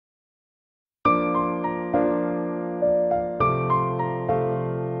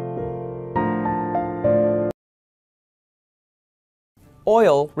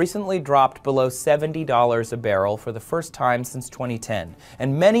Oil recently dropped below $70 a barrel for the first time since 2010,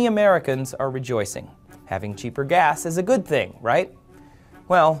 and many Americans are rejoicing. Having cheaper gas is a good thing, right?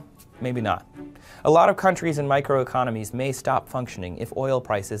 Well, maybe not. A lot of countries and microeconomies may stop functioning if oil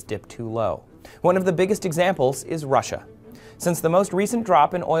prices dip too low. One of the biggest examples is Russia. Since the most recent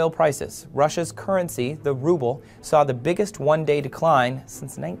drop in oil prices, Russia's currency, the ruble, saw the biggest one-day decline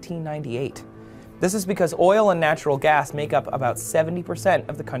since 1998. This is because oil and natural gas make up about 70%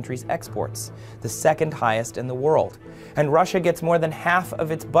 of the country's exports, the second highest in the world, and Russia gets more than half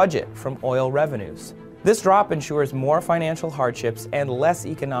of its budget from oil revenues. This drop ensures more financial hardships and less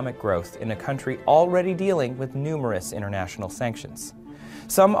economic growth in a country already dealing with numerous international sanctions.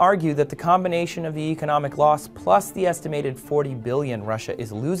 Some argue that the combination of the economic loss plus the estimated $40 billion Russia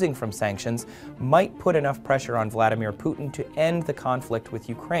is losing from sanctions might put enough pressure on Vladimir Putin to end the conflict with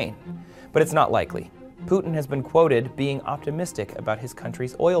Ukraine. But it's not likely. Putin has been quoted being optimistic about his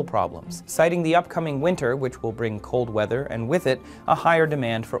country's oil problems, citing the upcoming winter, which will bring cold weather and with it a higher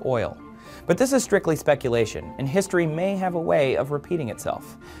demand for oil. But this is strictly speculation, and history may have a way of repeating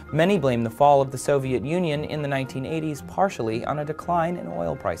itself. Many blame the fall of the Soviet Union in the 1980s partially on a decline in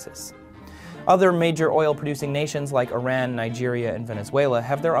oil prices. Other major oil-producing nations like Iran, Nigeria, and Venezuela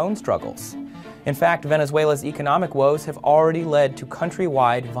have their own struggles. In fact, Venezuela's economic woes have already led to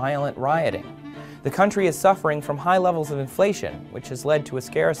countrywide violent rioting. The country is suffering from high levels of inflation, which has led to a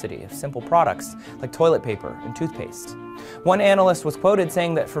scarcity of simple products like toilet paper and toothpaste. One analyst was quoted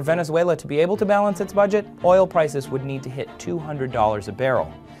saying that for Venezuela to be able to balance its budget, oil prices would need to hit $200 a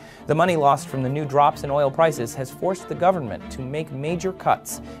barrel. The money lost from the new drops in oil prices has forced the government to make major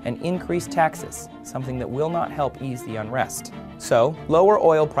cuts and increase taxes, something that will not help ease the unrest. So, lower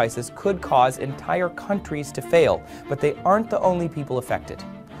oil prices could cause entire countries to fail, but they aren't the only people affected.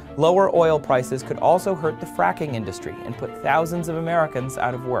 Lower oil prices could also hurt the fracking industry and put thousands of Americans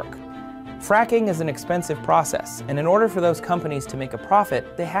out of work. Fracking is an expensive process, and in order for those companies to make a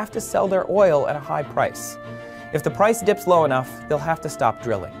profit, they have to sell their oil at a high price. If the price dips low enough, they'll have to stop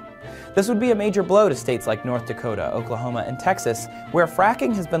drilling. This would be a major blow to states like North Dakota, Oklahoma, and Texas, where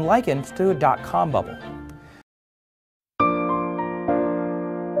fracking has been likened to a dot-com bubble.